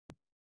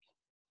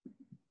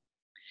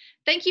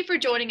Thank you for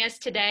joining us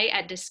today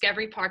at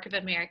Discovery Park of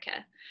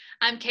America.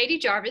 I'm Katie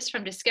Jarvis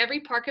from Discovery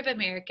Park of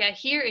America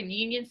here in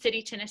Union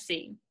City,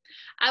 Tennessee.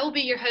 I will be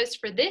your host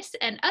for this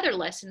and other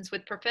lessons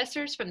with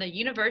professors from the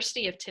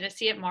University of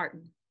Tennessee at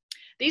Martin.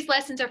 These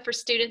lessons are for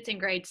students in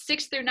grades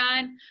 6 through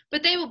 9,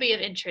 but they will be of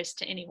interest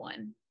to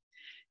anyone.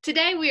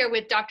 Today we are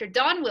with Dr.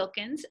 Dawn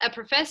Wilkins, a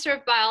professor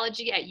of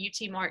biology at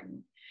UT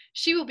Martin.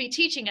 She will be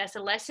teaching us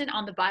a lesson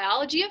on the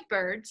biology of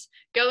birds,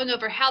 going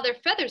over how their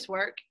feathers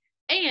work,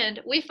 and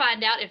we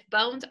find out if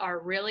bones are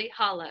really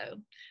hollow.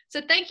 So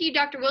thank you,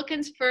 Dr.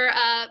 Wilkins, for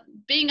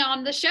being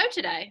on the show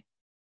today.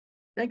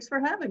 Thanks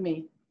for having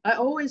me. I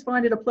always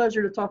find it a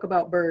pleasure to talk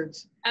about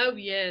birds. Oh,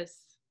 yes.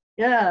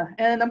 Yeah,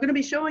 and I'm going to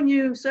be showing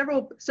you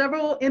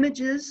several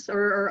images,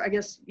 or I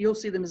guess you'll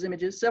see them as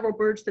images, several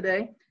birds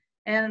today.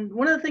 And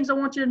one of the things I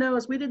want you to know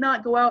is we did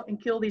not go out and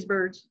kill these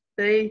birds.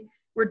 They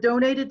were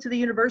donated to the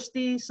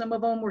university. Some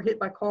of them were hit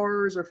by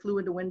cars or flew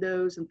into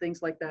windows and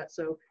things like that.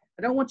 So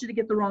I don't want you to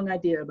get the wrong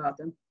idea about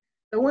them.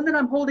 The one that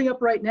I'm holding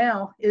up right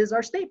now is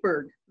our state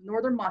bird,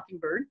 northern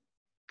mockingbird.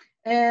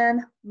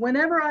 And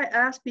whenever I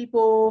ask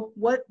people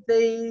what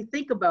they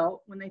think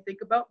about when they think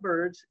about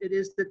birds, it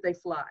is that they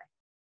fly.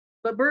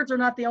 But birds are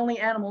not the only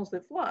animals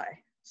that fly.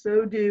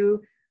 So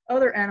do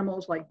other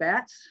animals like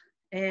bats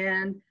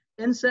and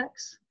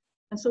insects.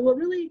 And so what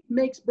really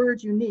makes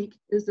birds unique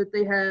is that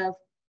they have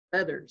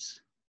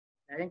feathers.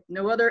 Okay?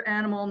 No other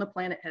animal on the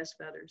planet has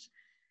feathers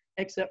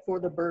except for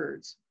the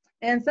birds.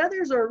 And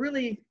feathers are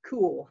really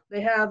cool.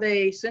 They have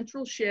a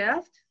central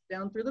shaft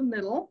down through the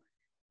middle,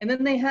 and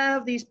then they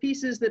have these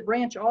pieces that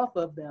branch off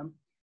of them.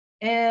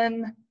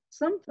 And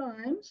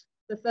sometimes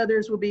the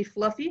feathers will be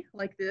fluffy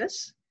like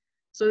this,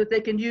 so that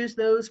they can use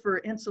those for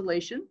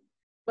insulation.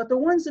 But the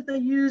ones that they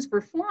use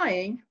for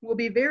flying will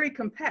be very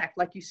compact,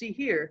 like you see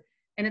here.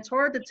 And it's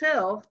hard to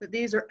tell that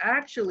these are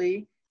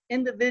actually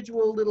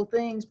individual little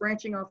things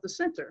branching off the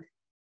center.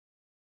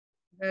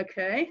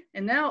 Okay,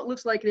 and now it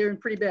looks like they're in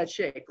pretty bad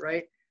shape,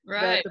 right?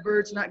 Right. That the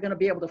bird's not going to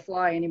be able to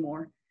fly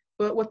anymore.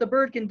 But what the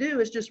bird can do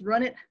is just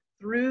run it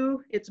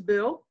through its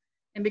bill.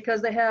 And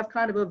because they have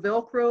kind of a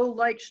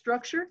Velcro-like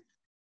structure,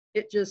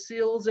 it just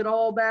seals it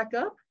all back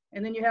up.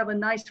 And then you have a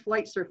nice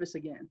flight surface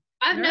again.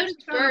 I've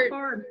noticed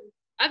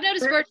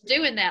birds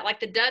doing that,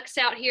 like the ducks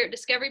out here at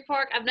Discovery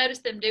Park. I've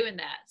noticed them doing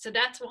that. So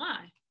that's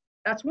why.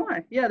 That's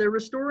why. Yeah, they're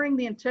restoring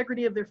the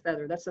integrity of their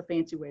feather. That's a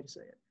fancy way to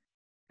say it.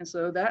 And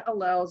so that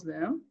allows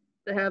them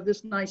to have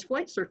this nice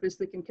flight surface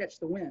that can catch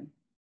the wind.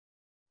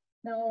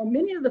 Now,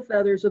 many of the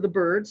feathers of the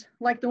birds,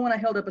 like the one I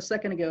held up a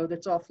second ago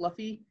that's all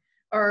fluffy,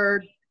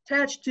 are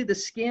attached to the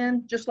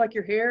skin, just like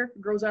your hair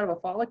grows out of a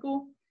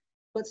follicle.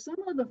 But some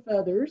of the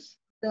feathers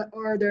that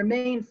are their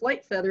main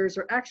flight feathers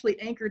are actually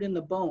anchored in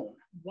the bone.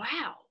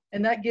 Wow.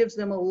 And that gives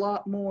them a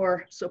lot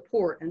more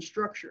support and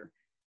structure.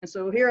 And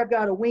so here I've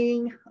got a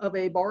wing of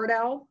a barred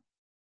owl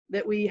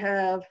that we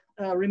have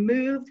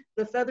removed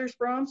the feathers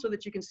from so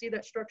that you can see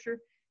that structure.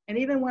 And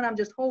even when I'm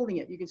just holding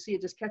it, you can see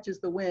it just catches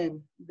the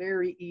wind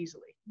very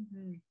easily.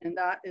 Mm-hmm. And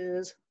that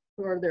is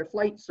for their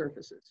flight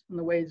surfaces and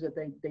the ways that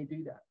they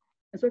do that.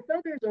 And so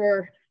feathers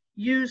are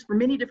used for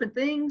many different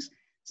things.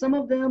 Some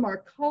of them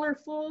are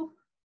colorful.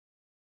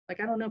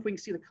 Like, I don't know if we can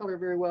see the color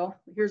very well.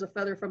 Here's a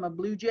feather from a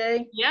blue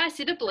jay. Yeah, I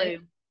see the blue.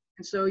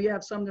 And so you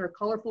have some that are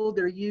colorful.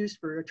 They're used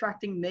for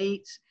attracting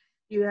mates.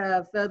 You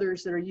have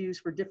feathers that are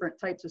used for different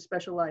types of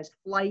specialized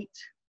flight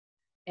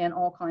and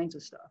all kinds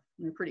of stuff.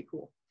 And they're pretty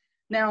cool.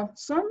 Now,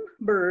 some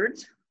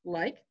birds,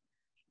 like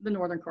the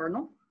northern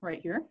cardinal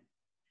right here,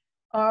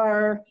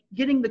 are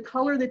getting the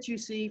color that you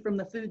see from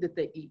the food that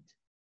they eat.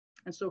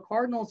 And so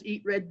cardinals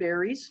eat red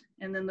berries,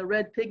 and then the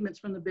red pigments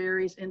from the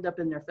berries end up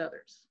in their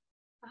feathers.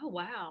 Oh,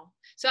 wow.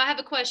 So I have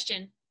a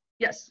question.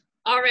 Yes.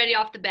 Already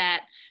off the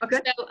bat. Okay.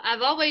 So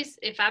I've always,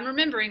 if I'm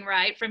remembering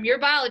right, from your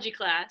biology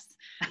class,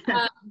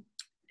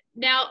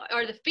 now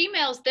are the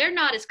females, they're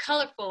not as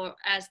colorful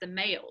as the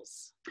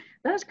males.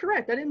 That is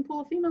correct. I didn't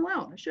pull a female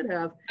out. I should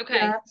have. Okay.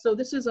 Yeah, so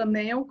this is a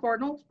male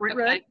cardinal, it's bright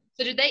red.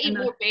 So do they eat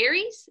more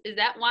berries? Is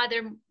that why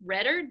they're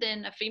redder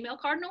than a female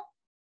cardinal?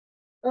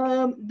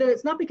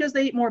 It's not because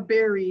they eat more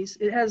berries.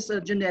 It has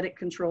genetic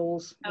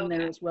controls in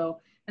there as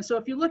well. And so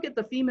if you look at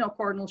the female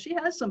cardinal, she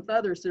has some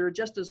feathers that are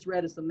just as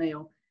red as the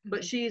male,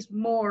 but she's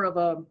more of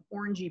a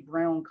orangey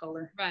brown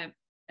color. Right.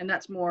 And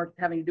that's more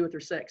having to do with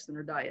her sex than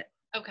her diet.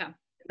 Okay.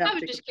 I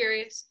was just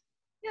curious.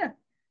 Yeah.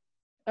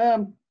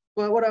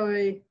 But what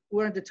I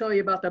wanted to tell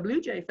you about the blue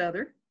jay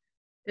feather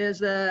is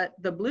that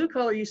the blue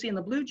color you see in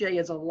the blue jay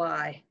is a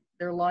lie.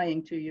 They're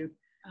lying to you.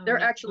 They're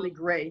actually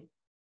gray.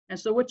 And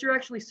so what you're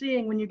actually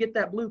seeing when you get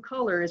that blue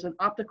color is an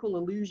optical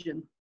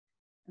illusion.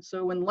 And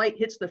so when light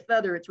hits the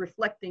feather, it's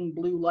reflecting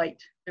blue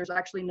light. There's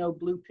actually no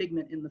blue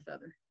pigment in the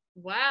feather.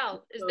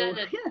 Wow. Is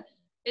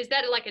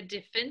that like a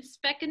defense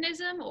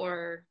mechanism,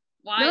 or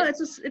why? No,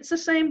 it's the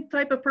same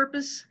type of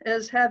purpose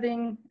as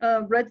having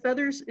red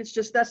feathers. It's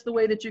just that's the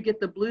way that you get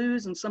the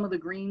blues and some of the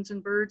greens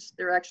in birds.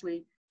 They're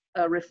actually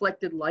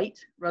reflected light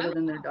rather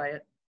than their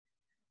diet.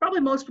 Probably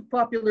most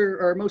popular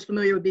or most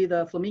familiar would be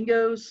the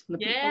flamingos and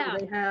the people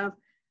they have.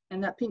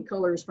 And that pink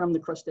color is from the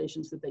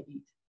crustaceans that they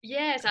eat.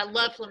 Yes, I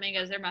love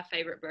flamingos. They're my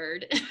favorite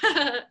bird.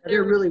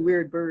 They're really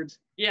weird birds.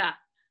 Yeah.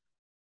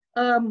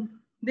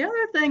 The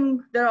other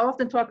thing that I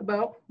often talk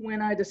about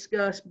when I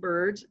discuss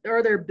birds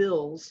are their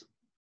bills.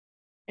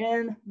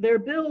 And their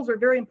bills are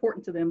very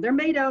important to them. They're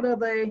made out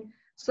of a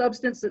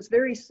substance that's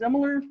very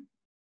similar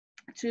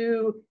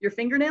to your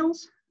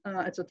fingernails.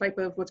 It's a type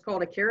of what's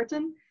called a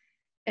keratin,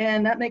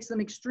 and that makes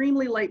them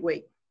extremely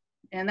lightweight.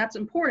 And that's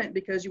important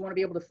because you want to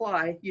be able to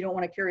fly. You don't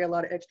want to carry a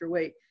lot of extra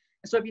weight.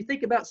 And so if you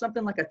think about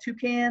something like a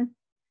toucan,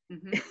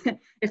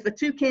 if the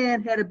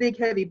toucan had a big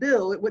heavy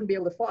bill, it wouldn't be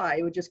able to fly.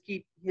 It would just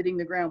keep hitting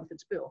the ground with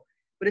its bill.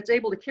 But it's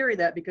able to carry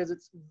that because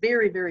it's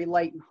very, very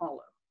light and hollow.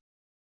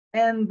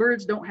 And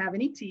birds don't have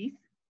any teeth,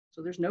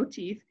 so there's no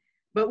teeth.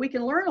 But we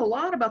can learn a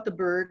lot about the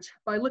birds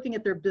by looking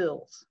at their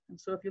bills. And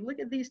so if you look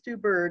at these two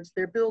birds,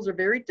 their bills are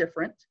very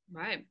different.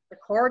 Right. The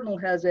cardinal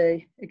has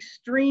a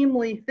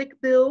extremely thick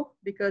bill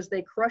because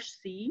they crush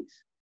seeds.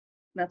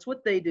 That's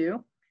what they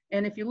do.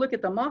 And if you look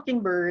at the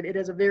mockingbird, it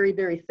has a very,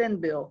 very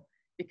thin bill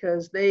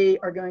because they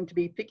are going to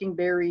be picking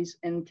berries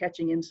and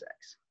catching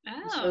insects.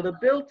 Oh. So the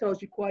bill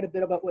tells you quite a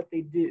bit about what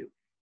they do.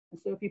 And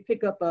so if you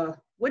pick up a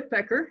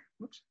woodpecker,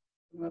 whoops,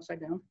 I'm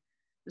upside down.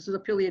 This is a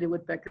pileated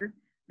woodpecker.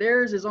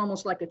 Theirs is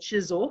almost like a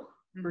chisel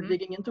for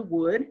digging into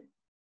wood.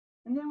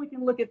 And then we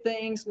can look at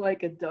things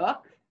like a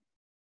duck.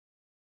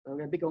 So I've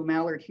got a big old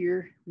mallard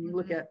here. When you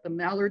look at the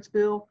mallard's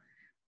bill,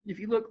 if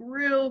you look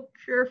real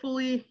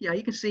carefully, yeah,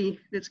 you can see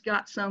it's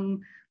got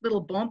some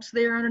little bumps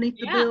there underneath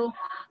the bill.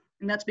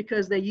 And that's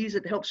because they use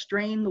it to help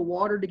strain the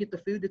water to get the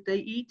food that they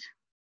eat.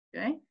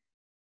 Okay.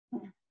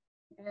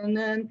 And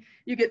then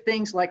you get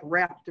things like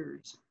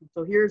raptors.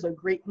 So here's a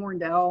great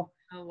horned owl.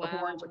 Oh, wow. The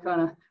horns are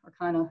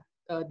kind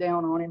of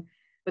down on him,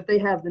 but they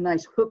have the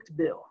nice hooked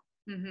bill.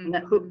 And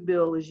that hooked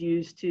bill is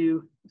used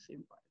to, let's see,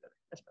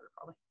 that's better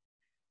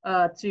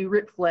probably, to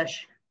rip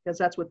flesh, because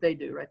that's what they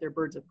do, right? They're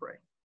birds of prey.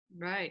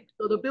 Right.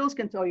 So the bills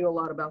can tell you a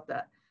lot about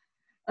that.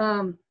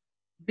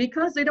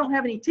 Because they don't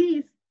have any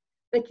teeth,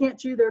 they can't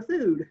chew their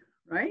food,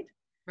 right?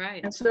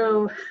 Right. And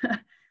so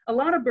a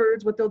lot of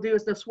birds, what they'll do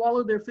is they'll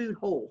swallow their food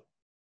whole.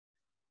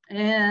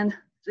 And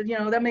so, you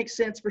know, that makes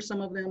sense for some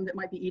of them that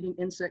might be eating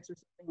insects or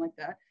something like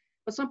that.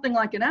 But something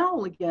like an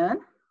owl again,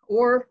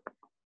 or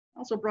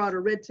also brought a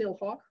red-tailed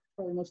hawk,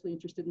 probably mostly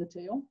interested in the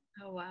tail.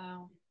 Oh,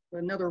 wow. Or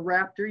another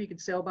raptor, you can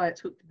tell by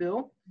its hooked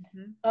bill.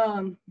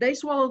 They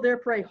swallow their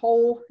prey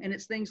whole, and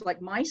it's things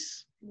like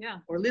mice,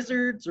 or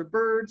lizards, or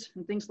birds,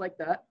 and things like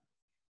that.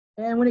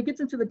 And when it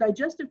gets into the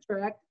digestive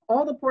tract,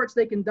 all the parts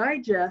they can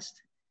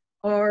digest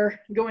are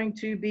going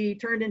to be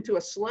turned into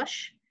a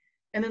slush.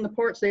 And then the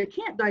parts they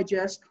can't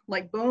digest,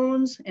 like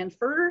bones and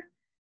fur,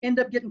 end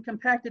up getting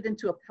compacted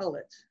into a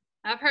pellet.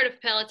 I've heard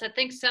of pellets. I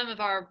think some of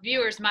our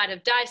viewers might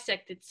have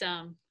dissected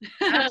some.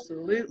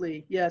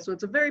 Absolutely. Yeah, so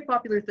it's a very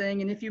popular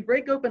thing. And if you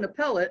break open a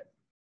pellet,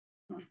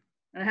 and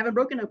I haven't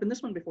broken open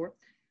this one before,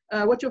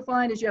 what you'll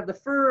find is you have the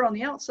fur on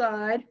the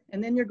outside,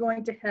 and then you're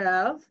going to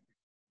have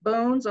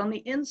bones on the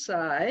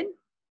inside.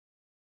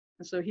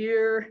 And so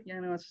here, yeah, I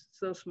know it's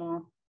so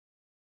small,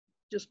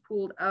 just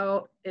pulled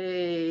out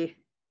a,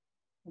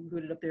 I'll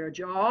put it up there, a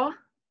jaw.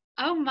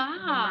 Oh, my.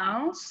 A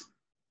mouse.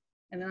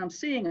 And then I'm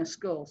seeing a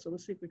skull. So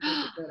let's see if we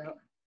can get that out.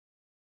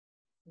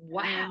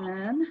 Wow. And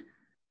then,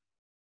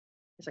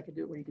 I guess I could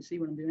do it where you can see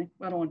what I'm doing.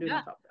 Well, I don't want to do it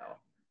on top of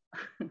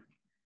the owl.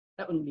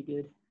 That wouldn't be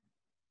good.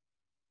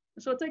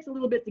 So it takes a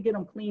little bit to get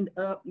them cleaned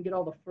up and get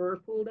all the fur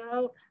pulled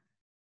out.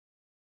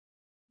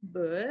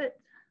 But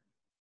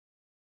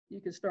you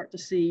can start to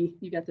see,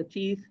 you got the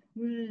teeth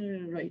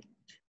right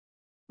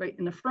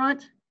in the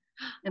front.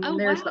 And then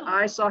there's the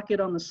eye socket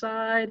on the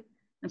side.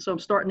 And so I'm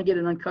starting to get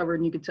it uncovered,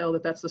 and you can tell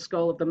that that's the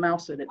skull of the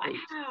mouse that it ate.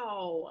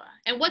 Wow.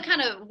 And what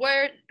kind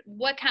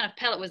of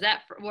pellet was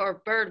that,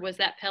 or bird was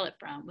that pellet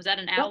from? Was that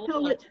an owl?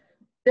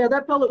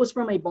 That pellet was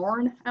from a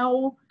barn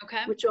owl,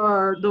 which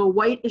are the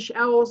whitish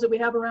owls that we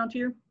have around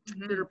here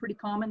that are pretty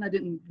common. I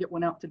didn't get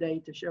one out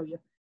today to show you.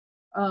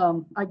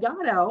 I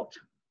got out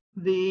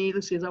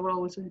let's see, is that what I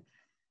was saying?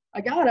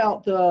 I got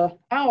out the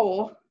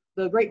owl,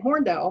 the great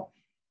horned owl,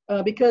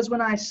 because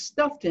when I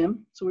stuffed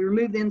him, so we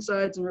removed the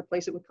insides and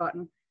replaced it with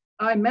cotton,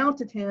 I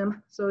mounted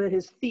him so that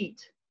his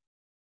feet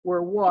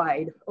were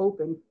wide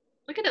open.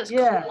 Look at those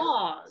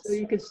claws. So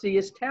you could see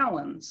his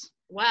talons.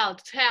 Wow,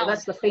 talons. So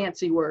that's the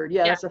fancy word.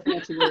 Yeah, that's a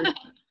fancy word.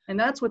 And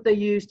that's what they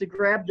use to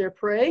grab their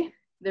prey.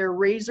 They're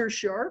razor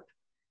sharp,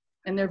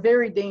 and they're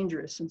very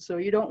dangerous. And so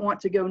you don't want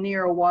to go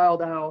near a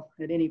wild owl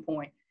at any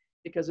point,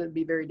 because it'd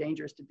be very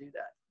dangerous to do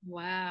that.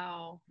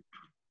 Wow.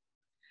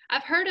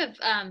 I've heard of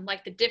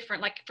like the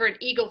different, like for an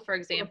eagle, for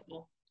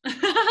example.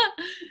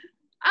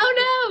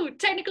 Oh no,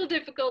 technical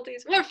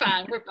difficulties. We're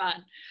fine.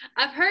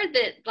 I've heard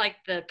that like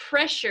the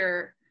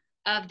pressure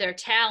of their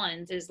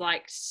talons is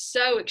like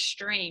so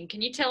extreme.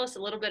 Can you tell us a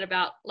little bit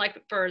about,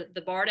 like, for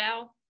the barred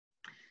owl?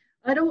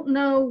 I don't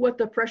know what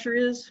the pressure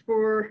is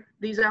for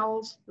these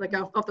owls, like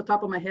off the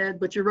top of my head,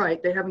 but you're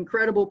right. They have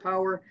incredible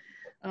power.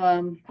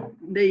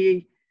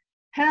 They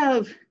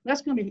have,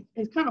 it's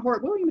kind of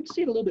hard. Well, you can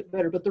see it a little bit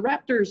better, but the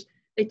raptors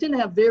they tend to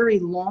have very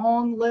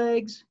long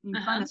legs. You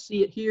kind of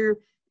see it here,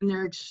 and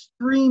they're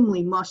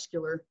extremely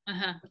muscular,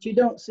 but you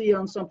don't see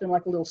on something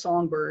like a little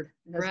songbird.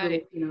 It has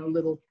little, you know,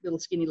 little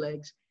skinny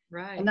legs.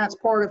 Right. And that's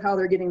part of how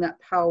they're getting that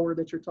power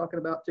that you're talking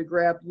about to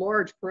grab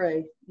large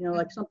prey. You know,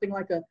 like something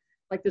like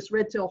this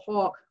red-tailed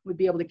hawk would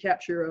be able to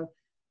capture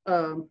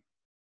a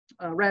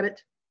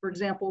rabbit, for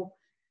example.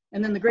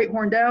 And then the great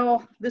horned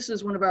owl, this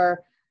is one of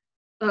our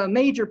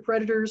major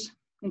predators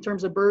in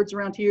terms of birds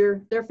around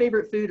here. Their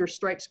favorite food are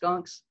striped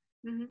skunks.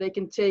 They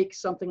can take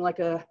something like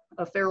a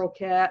feral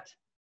cat,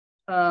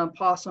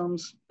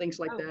 possums, things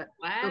like that.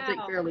 Wow. They'll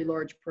take fairly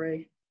large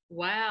prey.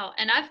 Wow.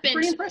 And I've been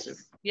pretty impressive.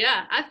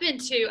 Yeah, I've been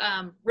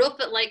to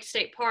Reelfoot Lake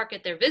State Park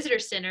at their visitor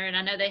center, and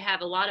I know they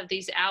have a lot of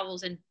these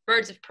owls and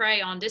birds of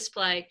prey on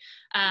display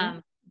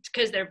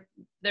because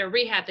they're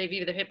rehab. They've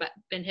either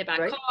been hit by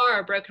a car or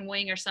a broken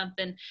wing or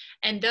something,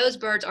 and those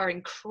birds are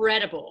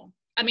incredible.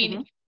 I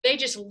mean, they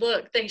just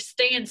they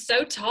stand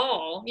so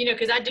tall, you know,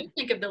 because I do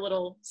think of the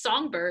little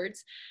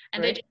songbirds,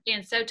 and they just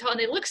stand so tall, and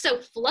they look so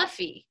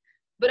fluffy.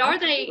 But are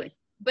they?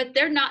 But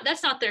they're not.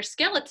 That's not their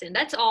skeleton.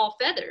 That's all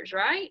feathers,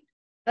 right?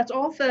 That's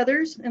all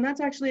feathers, and that's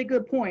actually a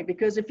good point,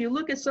 because if you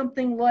look at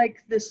something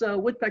like this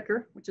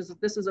woodpecker,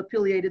 this is a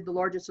pileated, the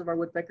largest of our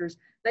woodpeckers,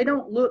 they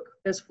don't look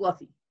as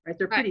fluffy, right?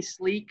 They're pretty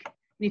sleek.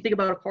 When you think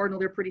about a cardinal,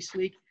 they're pretty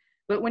sleek.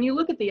 But when you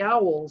look at the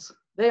owls,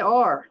 they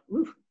are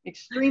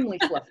extremely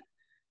fluffy.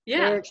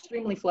 They're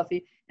extremely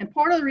fluffy. And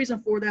part of the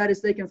reason for that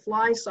is they can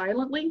fly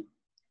silently,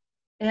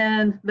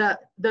 and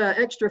that the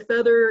extra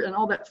feather and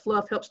all that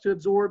fluff helps to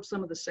absorb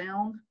some of the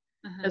sound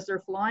as they're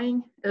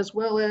flying, as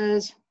well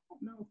as, I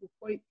don't know if we'll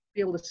quite be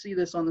able to see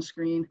this on the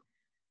screen,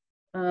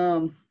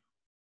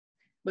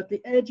 but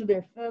the edge of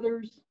their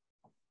feathers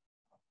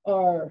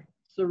are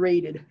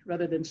serrated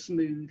rather than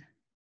smooth.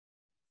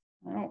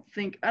 I don't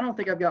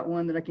think I've got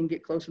one that I can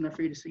get close enough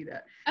for you to see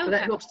that. But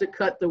that helps to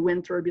cut the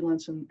wind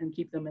turbulence and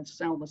keep them in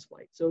soundless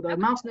flight. So the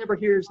mouse never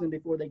hears them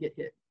before they get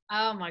hit.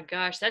 Oh my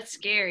gosh, that's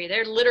scary.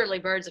 They're literally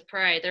birds of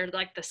prey. They're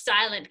like the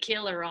silent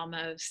killer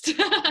almost.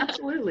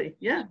 Absolutely,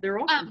 yeah, they're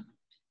awesome.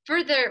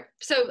 For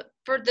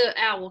the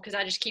owl, because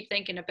I just keep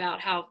thinking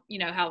about how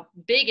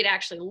big it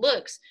actually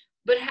looks.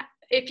 But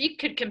if you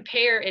could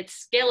compare its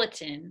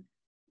skeleton,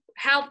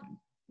 how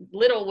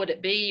little would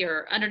it be,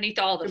 or underneath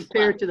all the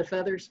compared fluff? To the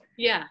feathers?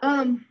 Yeah.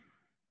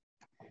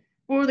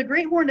 For the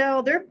great horned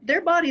owl,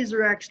 their bodies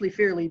are actually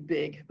fairly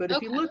big. But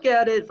if you look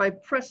at it, if I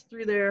press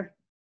through there,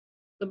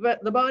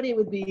 the body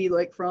would be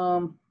like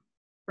from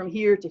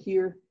here to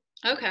here.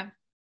 Okay.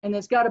 And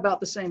it's got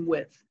about the same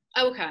width.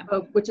 Okay.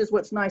 Which is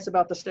what's nice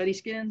about the steady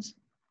skins.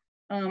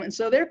 And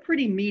so they're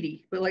pretty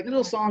meaty, but like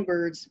little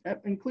songbirds,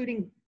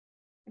 including,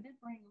 I did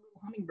bring a little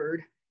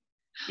hummingbird,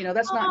 you know,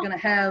 that's not going to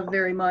have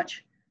very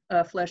much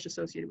flesh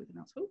associated with it.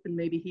 I was hoping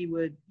maybe he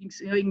would, you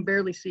can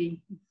barely see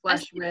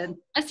flash red.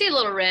 I see a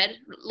little red,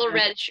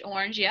 reddish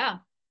orange, yeah.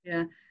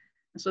 Yeah.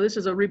 And so this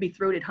is a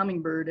ruby-throated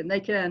hummingbird, and they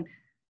can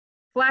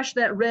flash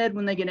that red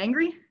when they get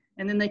angry,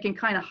 and then they can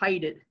kind of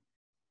hide it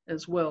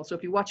as well. So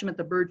if you watch them at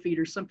the bird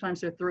feeders,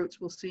 sometimes their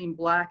throats will seem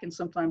black and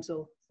sometimes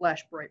they'll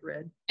flash bright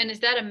red. And is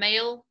that a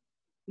male?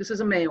 This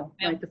is a male,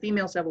 right? The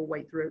females have a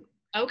white throat.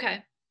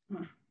 Okay.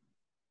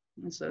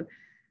 And so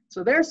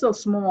they're so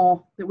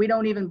small that we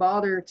don't even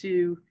bother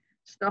to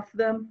stuff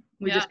them.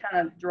 We just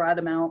kind of dry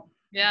them out.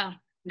 Yeah.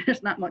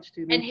 There's not much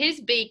to them. And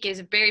his beak is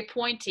very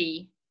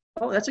pointy.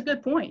 Oh, that's a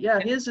good point. Yeah,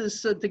 his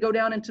is to go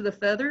down into the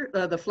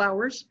the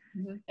flowers,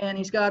 and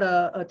he's got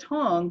a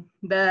tongue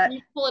that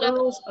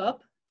curls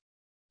up.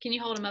 Can you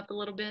hold him up a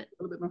little bit?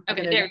 A little bit more.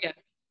 Okay, there we go.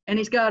 And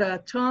he's got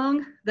a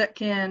tongue that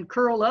can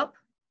curl up,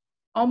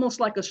 almost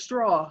like a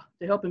straw,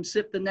 to help him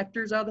sip the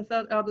nectars out of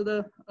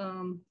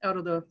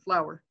the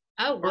flower.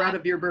 Oh, wow. Or out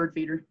of your bird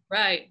feeder.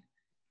 Right.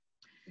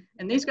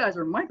 And these guys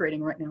are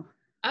migrating right now.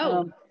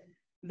 Oh.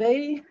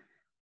 They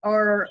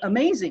are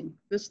amazing.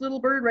 This little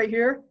bird right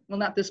here, well,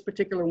 not this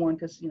particular one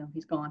because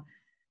he's gone,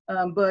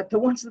 but the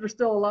ones that are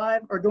still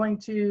alive are going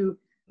to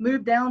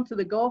move down to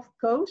the Gulf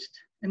Coast,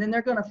 and then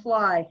they're going to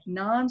fly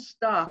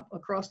nonstop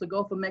across the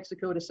Gulf of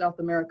Mexico to South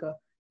America,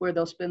 where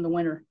they'll spend the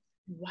winter.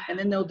 Wow. And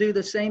then they'll do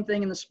the same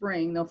thing in the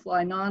spring. They'll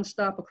fly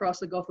nonstop across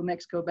the Gulf of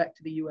Mexico back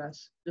to the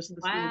U.S. Just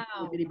the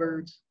little bitty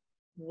birds.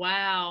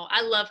 Wow.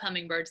 I love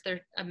hummingbirds.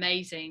 They're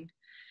amazing.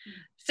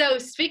 So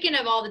speaking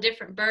of all the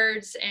different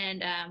birds,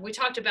 and we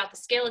talked about the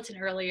skeleton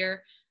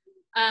earlier,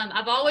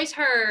 I've always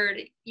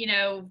heard,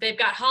 they've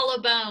got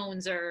hollow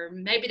bones, or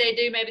maybe they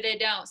do, maybe they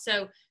don't.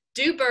 So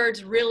do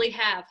birds really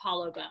have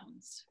hollow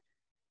bones?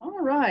 All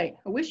right.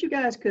 I wish you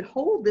guys could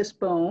hold this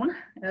bone.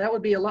 That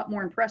would be a lot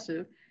more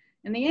impressive.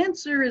 And the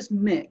answer is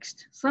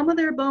mixed. Some of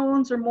their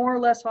bones are more or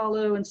less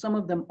hollow, and some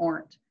of them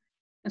aren't.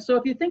 And so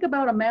if you think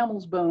about a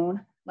mammal's bone,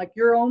 like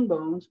your own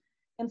bones,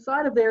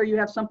 inside of there you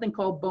have something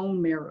called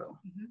bone marrow.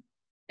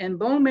 And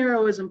bone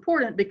marrow is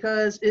important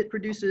because it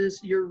produces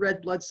your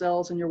red blood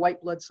cells and your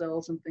white blood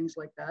cells and things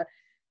like that.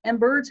 And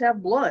birds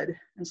have blood,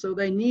 and so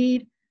they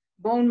need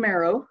bone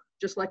marrow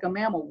just like a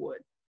mammal would.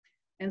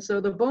 And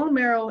so the bone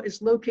marrow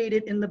is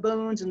located in the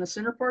bones in the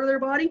center part of their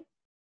body.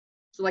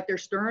 So like their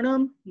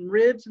sternum and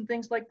ribs and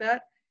things like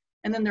that.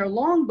 And then their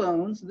long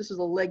bones, this is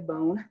a leg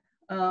bone,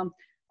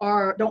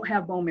 don't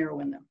have bone marrow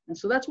in them. And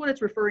so that's what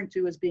it's referring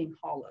to as being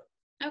hollow.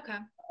 Okay.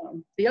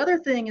 The other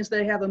thing is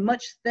they have a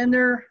much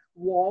thinner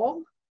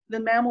wall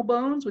than mammal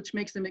bones, which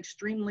makes them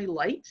extremely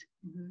light.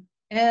 Mm-hmm.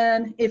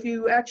 And if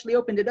you actually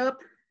opened it up,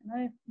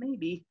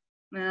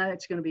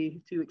 it's going to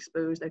be too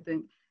exposed, I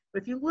think.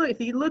 But if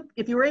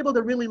you were able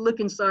to really look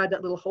inside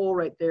that little hole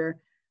right there,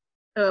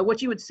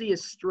 what you would see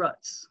is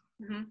struts.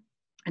 Mm-hmm.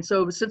 And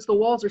so since the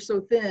walls are so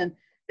thin,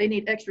 they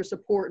need extra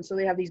support. And so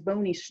they have these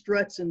bony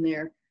struts in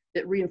there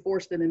that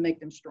reinforce them and make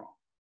them strong.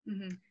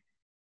 Mm-hmm.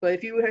 But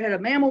if you had a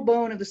mammal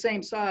bone of the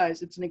same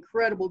size, it's an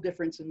incredible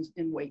difference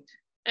in weight.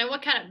 And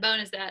what kind of bone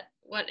is that?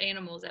 What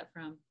animal is that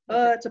from?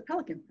 It's a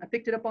pelican. I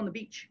picked it up on the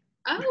beach.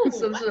 Oh,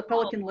 so this wow. is a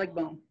pelican leg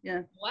bone.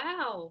 Yeah.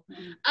 Wow.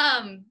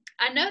 Mm-hmm.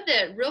 I know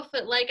that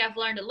Reelfoot Lake, I've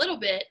learned a little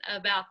bit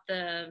about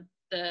the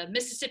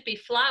Mississippi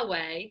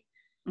Flyway.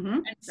 Mm-hmm.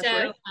 And so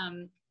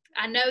right.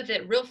 I know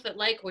that Reelfoot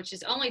Lake, which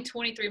is only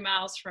 23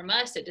 miles from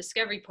us at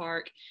Discovery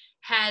Park,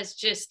 has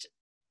just,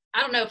 I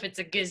don't know if it's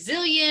a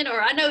gazillion,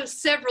 or I know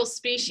several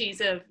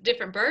species of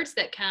different birds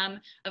that come.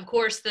 Of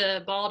course,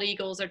 the bald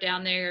eagles are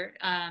down there,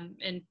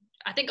 and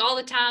I think all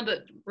the time,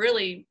 but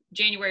really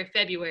January,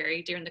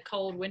 February during the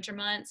cold winter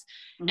months.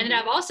 Mm-hmm. And then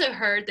I've also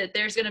heard that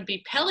there's going to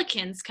be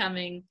pelicans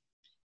coming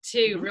to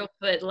mm-hmm.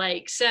 Reelfoot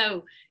Lake.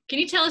 So can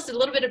you tell us a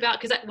little bit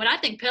about, because when I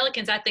think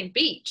pelicans, I think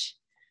beach.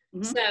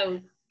 Mm-hmm. So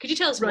could you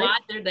tell us why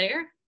they're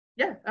there?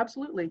 Yeah,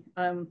 absolutely.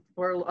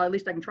 Or at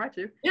least I can try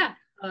to. Yeah.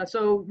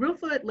 So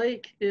Reelfoot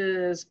Lake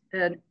is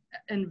a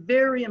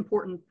very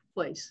important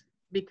place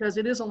because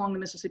it is along the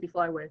Mississippi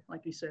Flyway,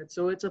 like you said.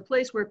 So it's a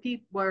place where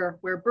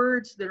where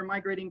birds that are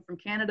migrating from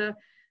Canada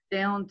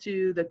down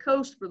to the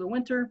coast for the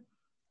winter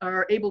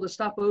are able to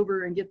stop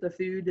over and get the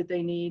food that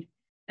they need.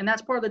 And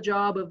that's part of the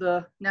job of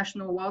the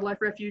National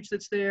Wildlife Refuge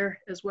that's there,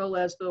 as well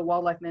as the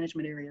wildlife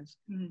management areas.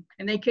 Mm-hmm.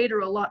 And they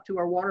cater a lot to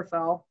our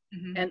waterfowl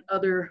mm-hmm. and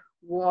other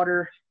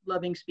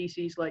water-loving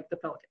species like the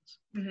pelicans.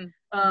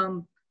 Mm-hmm.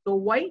 The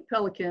white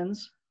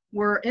pelicans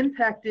were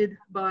impacted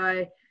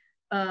by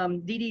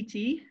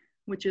DDT,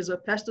 which is a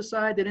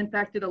pesticide that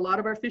impacted a lot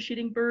of our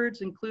fish-eating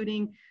birds,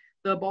 including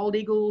the bald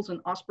eagles and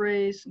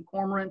ospreys and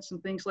cormorants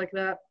and things like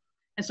that.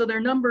 And so their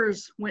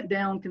numbers went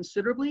down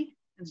considerably.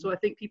 And so I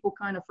think people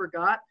kind of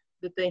forgot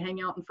that they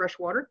hang out in fresh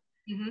water.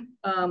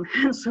 Mm-hmm.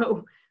 And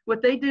so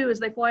what they do is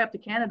they fly up to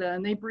Canada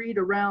and they breed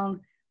around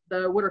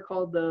what are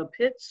called the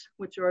pits,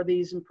 which are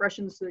these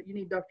impressions that you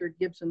need Dr.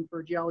 Gibson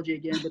for geology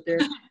again, but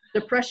they're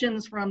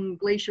depressions from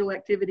glacial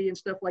activity and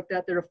stuff like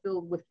that that are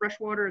filled with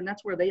fresh water, and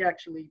that's where they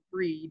actually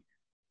breed.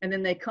 And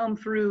then they come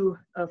through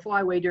a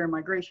flyway during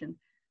migration.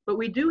 But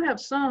we do have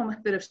some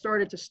that have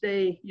started to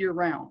stay year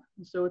round.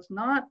 And so it's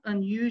not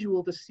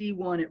unusual to see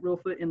one at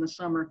Reelfoot in the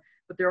summer,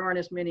 but there aren't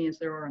as many as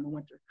there are in the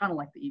winter, kind of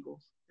like the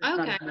eagles. There's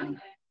okay.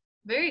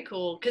 Very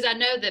cool. Because I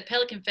know that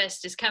Pelican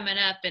Fest is coming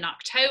up in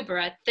October,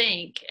 I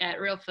think, at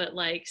Reelfoot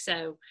Lake.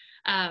 So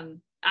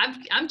I'm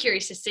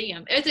curious to see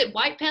them. Is it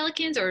white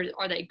pelicans or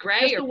are they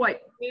gray? Just the white.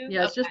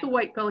 Yeah, it's just the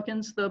white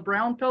pelicans. The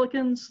brown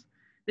pelicans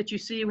that you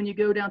see when you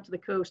go down to the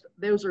coast,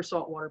 those are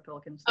saltwater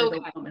pelicans. They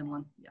don't come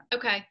inland. Yeah.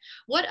 Okay.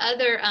 What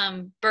other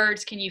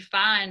birds can you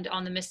find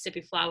on the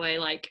Mississippi Flyway,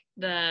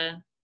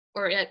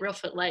 or at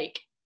Reelfoot Lake?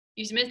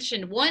 You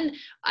mentioned one.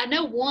 I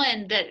know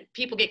one that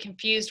people get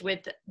confused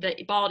with, the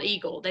bald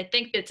eagle. They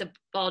think it's a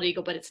bald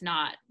eagle, but it's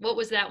not. What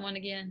was that one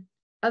again?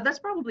 That's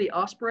probably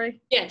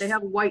osprey. Yes. They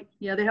have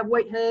they have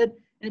white head.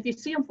 And if you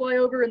see them fly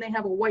over and they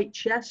have a white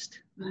chest,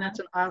 then that's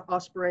an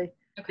osprey.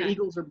 Okay. The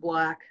eagles are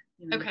black.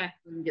 Okay.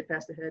 When you get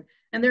past the head.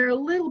 And they're a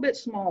little bit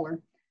smaller.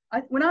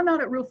 When I'm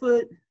out at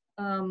Reelfoot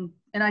and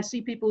I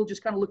see people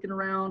just kind of looking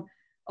around,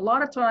 a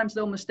lot of times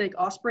they'll mistake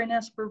osprey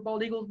nest for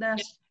bald eagle's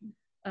nest.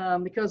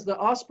 Because the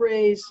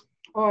ospreys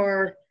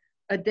are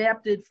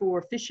adapted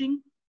for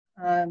fishing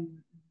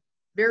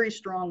very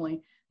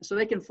strongly. So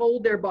they can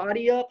fold their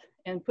body up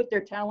and put their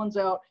talons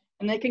out,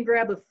 and they can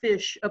grab a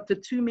fish up to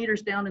 2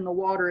 meters down in the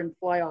water and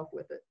fly off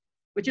with it,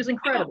 which is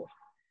incredible.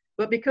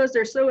 But because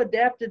they're so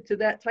adapted to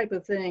that type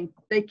of thing,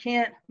 they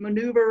can't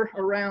maneuver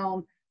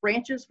around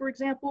branches, for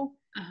example.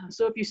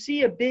 So if you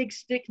see a big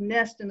stick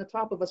nest in the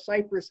top of a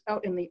cypress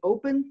out in the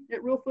open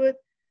at Reelfoot,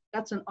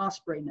 that's an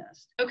osprey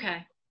nest.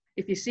 Okay.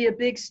 If you see a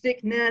big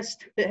stick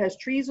nest that has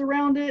trees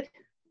around it,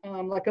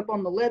 like up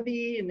on the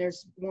levee, and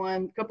there's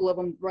a couple of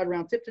them right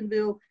around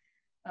Tiptonville,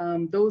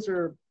 those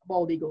are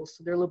bald eagles.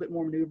 So they're a little bit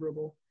more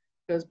maneuverable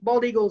because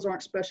bald eagles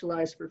aren't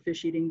specialized for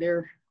fish eating.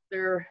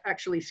 They're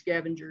actually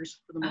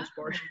scavengers for the most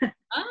part.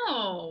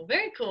 Oh,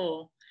 very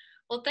cool.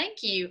 Well,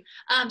 thank you.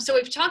 So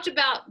we've talked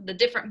about the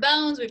different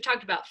bones. We've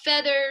talked about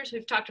feathers.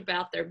 We've talked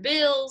about their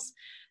bills.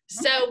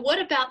 So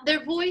what about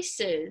their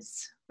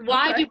voices?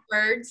 Why do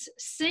birds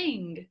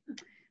sing?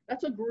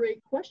 That's a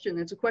great question.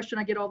 It's a question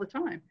I get all the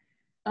time.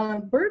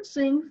 Birds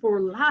sing for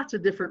lots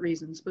of different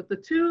reasons, but the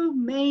two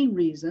main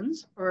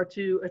reasons are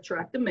to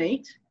attract a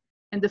mate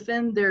and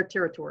defend their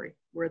territory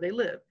where they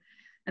live.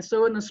 And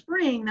so in the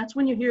spring, that's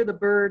when you hear the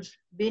birds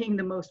being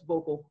the most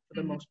vocal for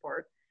the most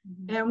part.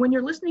 And when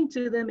you're listening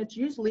to them, it's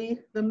usually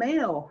the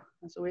male.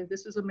 And so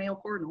this is a male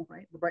cardinal,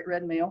 right? The bright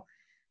red male.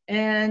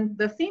 And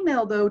the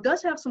female, though,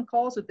 does have some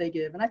calls that they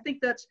give. And I think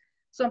that's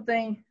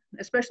something,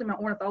 especially my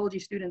ornithology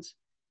students,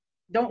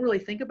 don't really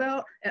think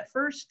about at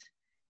first,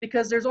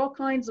 because there's all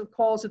kinds of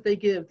calls that they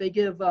give. They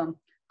give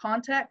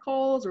contact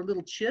calls or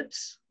little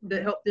chips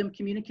that help them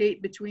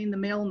communicate between the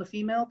male and the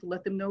female to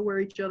let them know where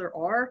each other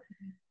are.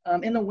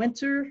 In the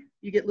winter,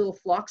 you get little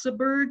flocks of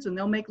birds, and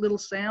they'll make little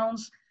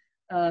sounds,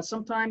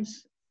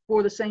 sometimes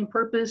for the same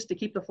purpose, to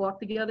keep the flock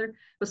together.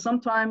 But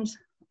sometimes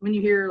when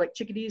you hear like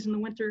chickadees in the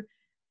winter,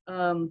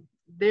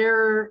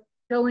 they're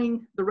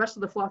telling the rest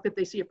of the flock that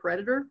they see a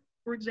predator,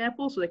 for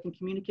example, so they can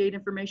communicate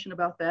information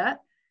about that.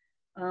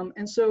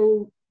 And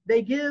so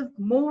they give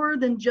more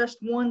than just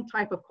one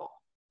type of call.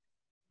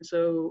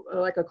 So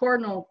like a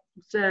cardinal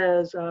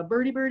says,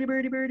 birdie, birdie,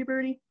 birdie, birdie,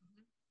 birdie.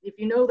 If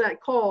you know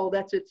that call,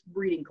 that's its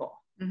breeding call.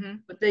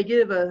 But they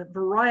give a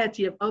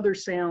variety of other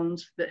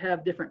sounds that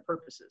have different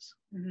purposes,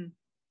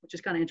 which is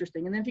kind of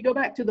interesting. And then if you go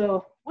back to the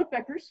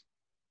woodpeckers,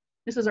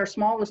 this is our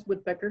smallest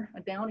woodpecker,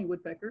 a downy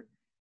woodpecker.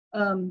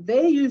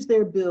 They use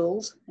their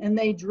bills and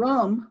they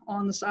drum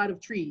on the side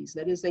of trees.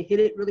 That is, they hit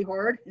it really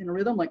hard in a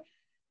rhythm,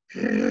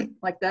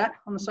 like that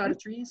on the side of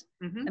trees.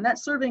 And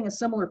that's serving a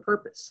similar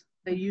purpose.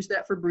 They use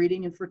that for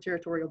breeding and for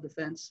territorial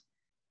defense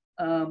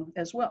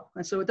as well.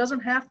 And so it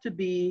doesn't have to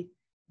be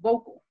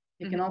vocal.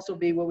 It can also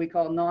be what we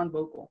call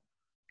non-vocal.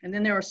 And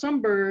then there are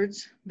some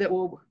birds that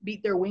will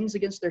beat their wings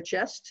against their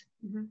chest.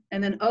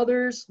 And then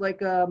others,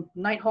 like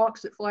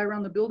nighthawks that fly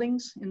around the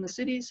buildings in the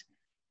cities,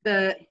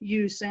 that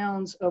use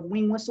sounds of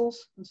wing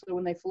whistles. And so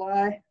when they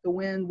fly, the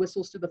wind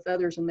whistles to the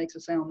feathers and makes a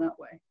sound that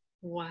way.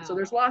 Wow. So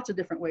there's lots of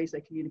different ways they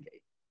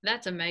communicate.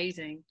 That's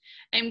amazing.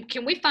 And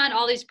can we find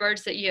all these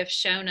birds that you have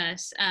shown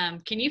us?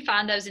 Can you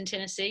find those in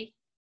Tennessee?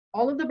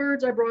 All of the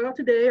birds I brought out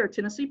today are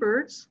Tennessee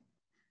birds.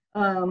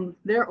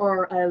 There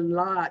are a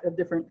lot of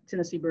different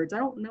Tennessee birds. I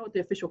don't know what the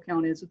official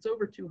count is. It's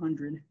over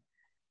 200.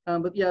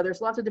 But yeah, there's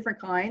lots of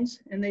different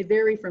kinds, and they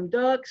vary from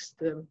ducks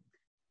to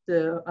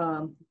the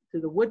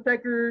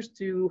woodpeckers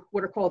to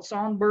what are called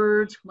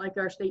songbirds, like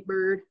our state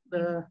bird,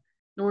 the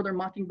northern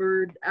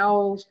mockingbird,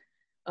 owls,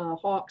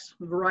 hawks,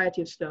 a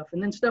variety of stuff.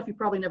 And then stuff you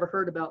probably never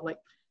heard about, like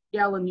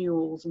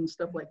gallinules and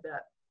stuff like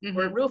that.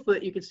 Or at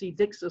Reelfoot, you can see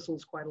dick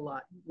thistles quite a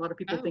lot. A lot of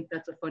people think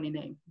that's a funny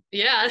name.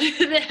 Yeah.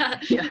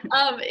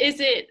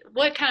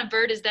 What kind of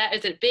bird is that?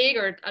 Is it big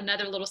or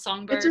another little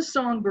songbird? It's a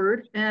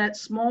songbird, and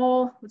it's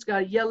small. It's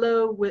got a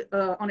yellow with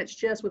on its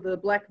chest with a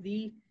black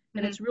V,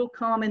 and it's real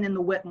common in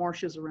the wet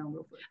marshes around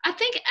Reelfoot. I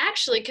think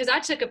actually, because I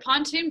took a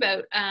pontoon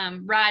boat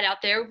ride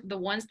out there, the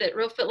ones that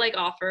Reelfoot Lake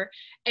offer,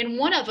 and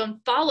one of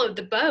them followed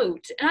the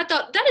boat, and I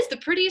thought that is the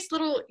prettiest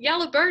little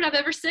yellow bird I've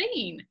ever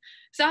seen.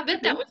 So I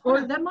bet that was.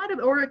 Or that might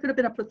have, or it could have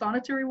been a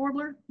prothonotary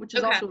warbler, which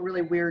is also a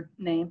really weird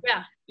name.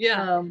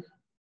 Yeah.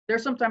 They're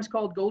sometimes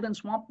called golden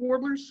swamp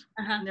warblers,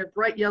 and they're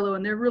bright yellow,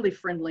 and they're really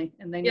friendly,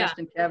 and they nest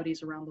in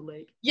cavities around the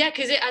lake. Yeah,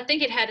 because I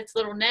think it had its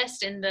little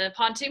nest in the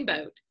pontoon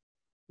boat.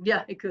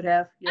 Yeah, it could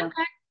have. Yeah.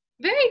 Okay.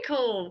 Very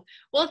cool.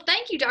 Well,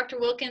 thank you, Dr.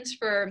 Wilkins,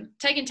 for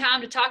taking time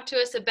to talk to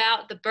us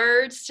about the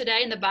birds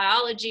today and the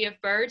biology of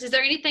birds. Is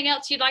there anything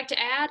else you'd like to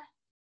add?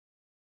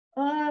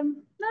 No,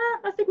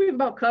 I think we've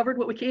about covered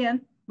what we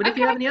can. But if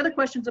you have any other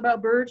questions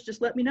about birds,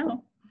 just let me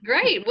know.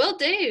 Great, will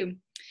do.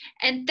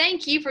 And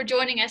thank you for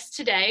joining us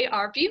today,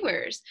 our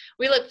viewers.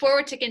 We look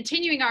forward to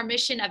continuing our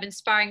mission of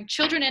inspiring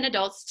children and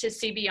adults to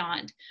see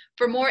beyond.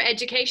 For more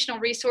educational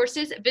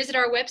resources, visit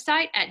our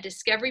website at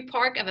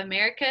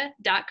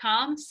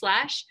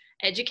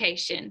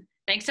discoveryparkofamerica.com/education.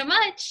 Thanks so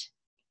much.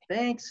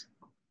 Thanks.